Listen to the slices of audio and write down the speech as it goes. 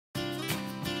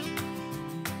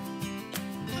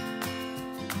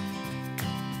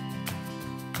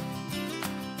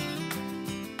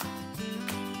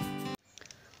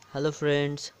Hello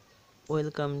friends,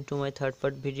 welcome to my third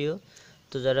part video.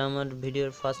 তো যারা আমার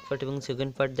ভিডিওর ফার্স্ট পার্ট এবং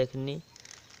সেকেন্ড পার্ট দেখেননি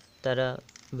তারা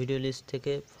ভিডিও লিস্ট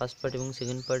থেকে ফার্স্ট পার্ট এবং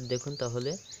সেকেন্ড পার্ট দেখুন,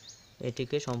 তাহলে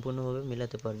এটিকে সম্পূর্ণভাবে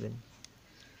মেলাতে পারবেন।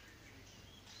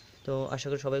 তো আশা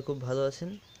করি সবাই খুব ভালো আছেন।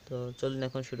 তো চলুন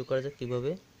এখন শুরু করা যাক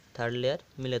কীভাবে থার্ড লেয়ার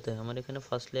মেলাতে হয়। আমার এখানে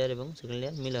ফার্স্ট লেয়ার এবং সেকেন্ড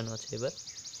লেয়ার মেলানো আছে। এবার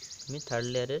আমি থার্ড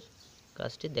লেয়ারের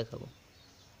কাজটি দেখাবো।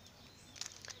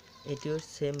 এটিও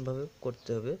সেমভাবে করতে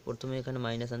হবে। প্রথমে এখানে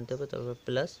মাইনাস আনতে হবে, তারপর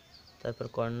প্লাস, তারপর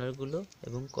কর্নারগুলো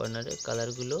এবং কর্নারের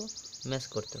কালারগুলো ম্যাচ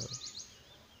করতে হবে।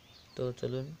 তো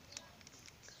চলুন,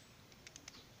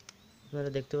 আপনারা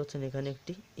দেখতে পাচ্ছেন এখানে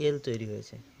একটি এল তৈরি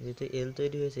হয়েছে। যেহেতু এল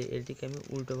তৈরি হয়েছে, এলটিকে আমি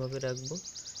উল্টোভাবে রাখবো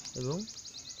এবং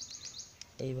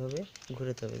এইভাবে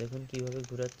ঘোরাতে হবে। দেখুন কিভাবে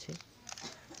ঘোরাচ্ছি।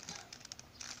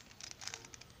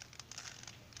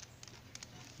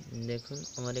 দেখুন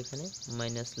আমার এখানে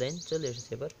মাইনাস লাইন চলে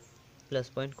এসেছে। এবার প্লাস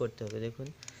পয়েন্ট করতে হবে। দেখুন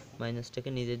মাইনাসটাকে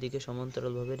নিজের দিকে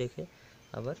সমান্তরালভাবে রেখে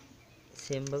আবার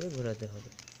সেমভাবে ঘোরাতে হবে।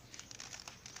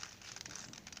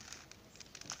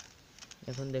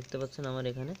 এখন দেখতে পাচ্ছেন আমার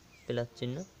এখানে প্লাস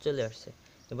চিহ্ন চলে আসছে।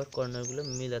 এবার কর্নারগুলো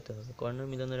মিলাতে হবে। কর্নার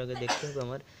মিলানোর আগে দেখতে হবে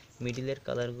আমার মিডিলের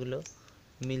কালারগুলো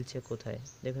মিলছে কোথায়।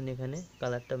 দেখুন এখানে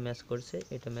কালারটা ম্যাচ করছে,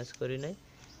 এটা ম্যাচ করি নাই,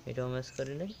 এটাও ম্যাচ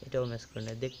করি নাই, এটাও ম্যাচ করি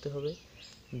নাই। দেখতে হবে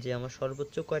যে আমার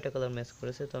সর্বোচ্চ কয়টা কালার ম্যাচ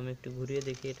করেছে। তো আমি একটু ঘুরিয়ে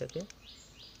দেখি এটাকে।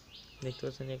 দেখতে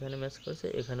পাচ্ছেন এখানে ম্যাচ করেছে,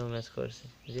 এখানেও ম্যাচ করেছে।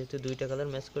 যেহেতু দুইটা কালার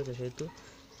ম্যাচ করেছে, সেহেতু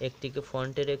একটিকে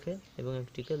ফ্রন্টে রেখে এবং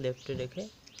একটিকে লেফটে রেখে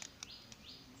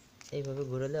এইভাবে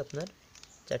ঘোরালে আপনার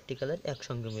চারটি কালার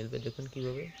একসঙ্গে মিলবে। দেখুন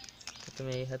কিভাবে।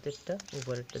 প্রথমে এই হাতেরটা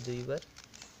উপরেরটা দুইবার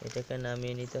এটাকে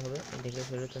নামিয়ে নিতে হবে, এটিকে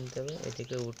ফেরত আনতে হবে,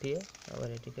 এটিকে উঠিয়ে আবার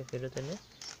এটিকে ফেরত এনে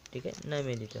এটিকে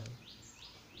নামিয়ে দিতে হবে।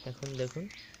 এখন দেখুন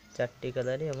চারটি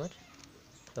কালারই আমার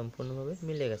সম্পূর্ণভাবে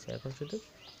মিলে গেছে। এখন শুধু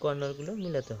কর্নারগুলো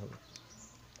মিলাতে হবে।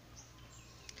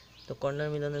 তো কর্নার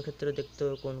মিলানোর ক্ষেত্রে দেখতে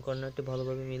হবে কোন কর্নারটি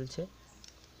ভালোভাবে মিলছে।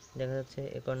 দেখা যাচ্ছে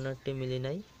এই কর্নারটি মিলি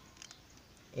নাই,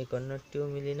 এই কর্নারটিও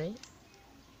মিলি নাই,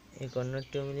 এই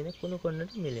কর্নারটিও মিলি নাই, কোনো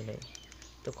কর্নারই মিলে নাই।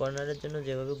 তো কর্নারের জন্য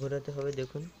যেভাবে ঘোরাতে হবে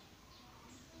দেখুন।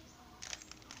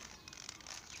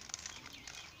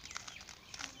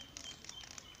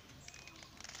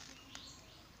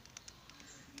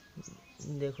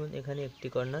 দেখুন এখানে একটি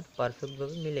কর্নার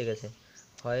পারফেক্টভাবে মিলে গেছে,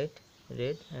 হোয়াইট,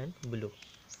 রেড অ্যান্ড ব্লু।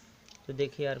 তো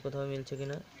দেখি আর কোথাও মিলছে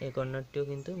কিনা। এই কর্নারটিও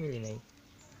কিন্তু মিলি নাই,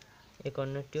 এই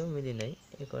কর্নারটিও মিলি নাই,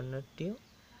 এই কর্নারটিও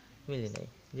মিলি নাই।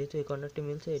 যেহেতু এই কর্নারটি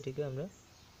মিলছে, এটিকে আমরা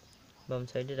বাম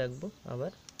সাইডে রাখবো,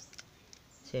 আবার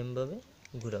সেমভাবে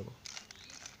ঘুরাবো।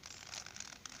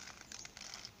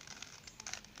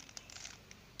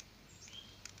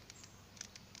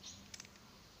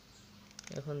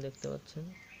 এখন দেখতে পাচ্ছেন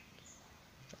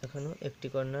এখনও একটি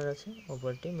কর্নার আছে,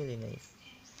 অপরটি মিলি নাই।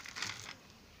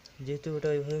 যেহেতু ওটা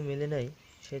ওইভাবে মিলে নাই,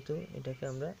 সেহেতু এটাকে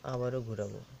আমরা আবারও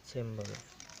ঘোরাবো সেমভাবে।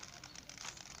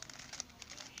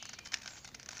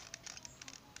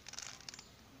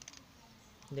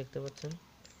 দেখতে পাচ্ছেন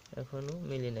এখনও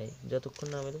মিলে নাই। যতক্ষণ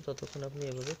না মেলে ততক্ষণ আপনি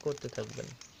এভাবে করতে থাকবেন।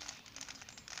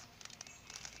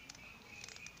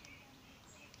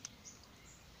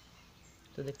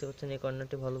 তো দেখতে পাচ্ছেন এই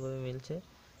কর্নারটি ভালোভাবে মিলছে।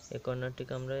 এই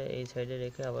কর্নারটিকে আমরা এই সাইডে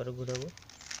রেখে আবারও ঘোরাবো।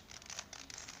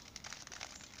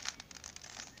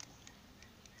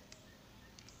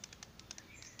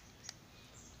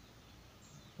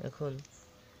 এখন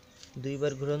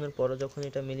দুইবার ঘোরানোর পরও যখন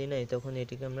এটা মিলি নাই, তখন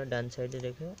এটিকে আমরা ডান সাইডে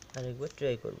রেখে আরেকবার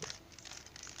ট্রাই করব।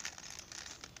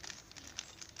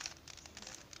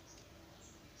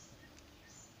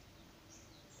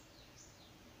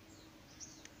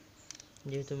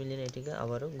 যেহেতু মিলি নাই, এটিকে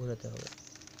আবারও ঘোরাতে হবে।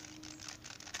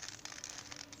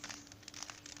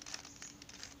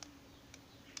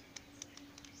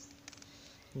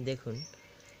 দেখুন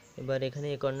এবার এখানে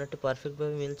এই কর্নারটা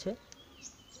পারফেক্টভাবে মিলছে।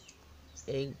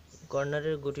 এই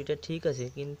কর্নারের গতিটা ঠিক আছে,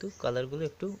 কিন্তু কালারগুলো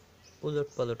একটু উলট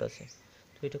পালট আছে।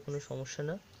 তো এটা কোনো সমস্যা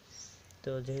না। তো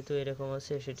যেহেতু এরকম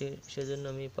আছে, সেজন্য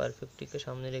আমি পারফেক্টটিকে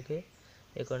সামনে রেখে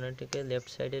এই কর্নারটিকে লেফট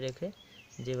সাইডে রেখে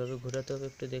যেভাবে ঘোরাতে হবে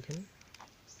একটু দেখেন।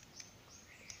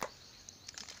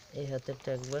 এই হাতেরটা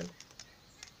একবার,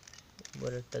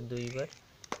 পরেরটা দুইবার,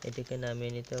 এটিকে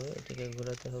নামিয়ে নিতে হবে, এটিকে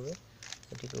ঘোরাতে হবে,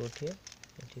 এটিকে উঠিয়ে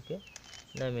এটিকে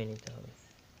নামিয়ে নিতে হবে।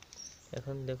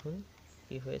 এখন দেখুন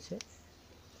কি হয়েছে।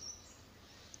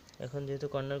 এখন যেহেতু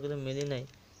কর্নারগুলো মিলে নাই,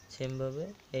 সেমভাবে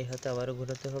এই হাতে আবারও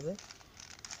ঘোরাতে হবে।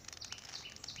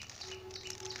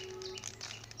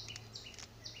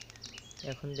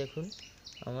 এখন দেখুন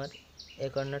আমার এই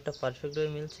কর্নারটা পারফেক্টভাবে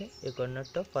মিলছে, এই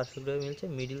কর্নারটাও পারফেক্টভাবে মিলছে,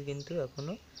 মিডিল কিন্তু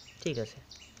এখনও ঠিক আছে।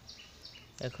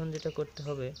 এখন যেটা করতে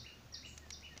হবে,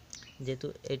 যেহেতু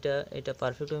এটা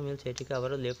পারফেক্টভাবে মিলছে, এটিকে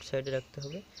আবারও লেফট সাইডে রাখতে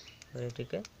হবে, এবার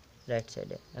এটিকে রাইট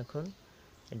সাইডে। এখন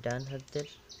ডান হাতের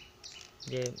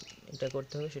যে এটা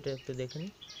করতে হবে সেটা একটু দেখে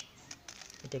নিন।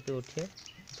 এটাকে উঠিয়ে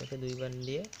এটাকে দুইবার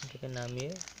দিয়ে এটাকে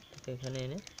নামিয়ে এটাকে এখানে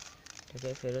এনে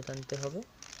এটাকে ফেরত আনতে হবে।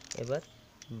 এবার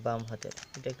বাম হাতের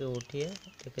এটাকে উঠিয়ে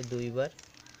এটাকে দুইবার,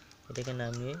 এটাকে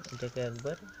নামিয়ে এটাকে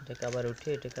একবার, এটাকে আবার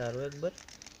উঠিয়ে এটাকে আরও একবার,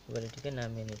 এবার এটাকে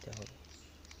নামিয়ে নিতে হবে।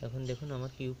 এখন দেখুন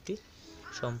আমার কিউবটি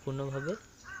সম্পূর্ণভাবে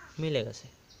মিলে গেছে।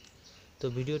 তো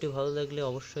ভিডিওটি ভালো লাগলে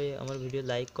অবশ্যই আমার ভিডিও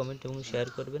লাইক, কমেন্ট এবং শেয়ার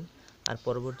করবেন। আর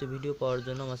পরবর্তী ভিডিও পাওয়ার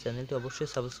জন্য আমার চ্যানেলটি অবশ্যই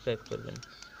সাবস্ক্রাইব করবেন।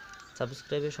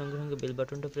 সাবস্ক্রাইবের সঙ্গে সঙ্গে বেল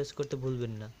বাটনটা প্রেস করতে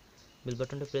ভুলবেন না। বেল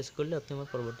বাটনটা প্রেস করলে আপনি আমার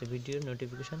পরবর্তী ভিডিওর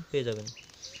নোটিফিকেশান পেয়ে যাবেন।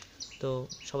 তো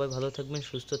সবাই ভালো থাকবেন,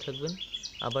 সুস্থ থাকবেন।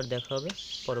 আবার দেখা হবে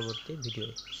পরবর্তী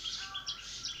ভিডিওয়ে।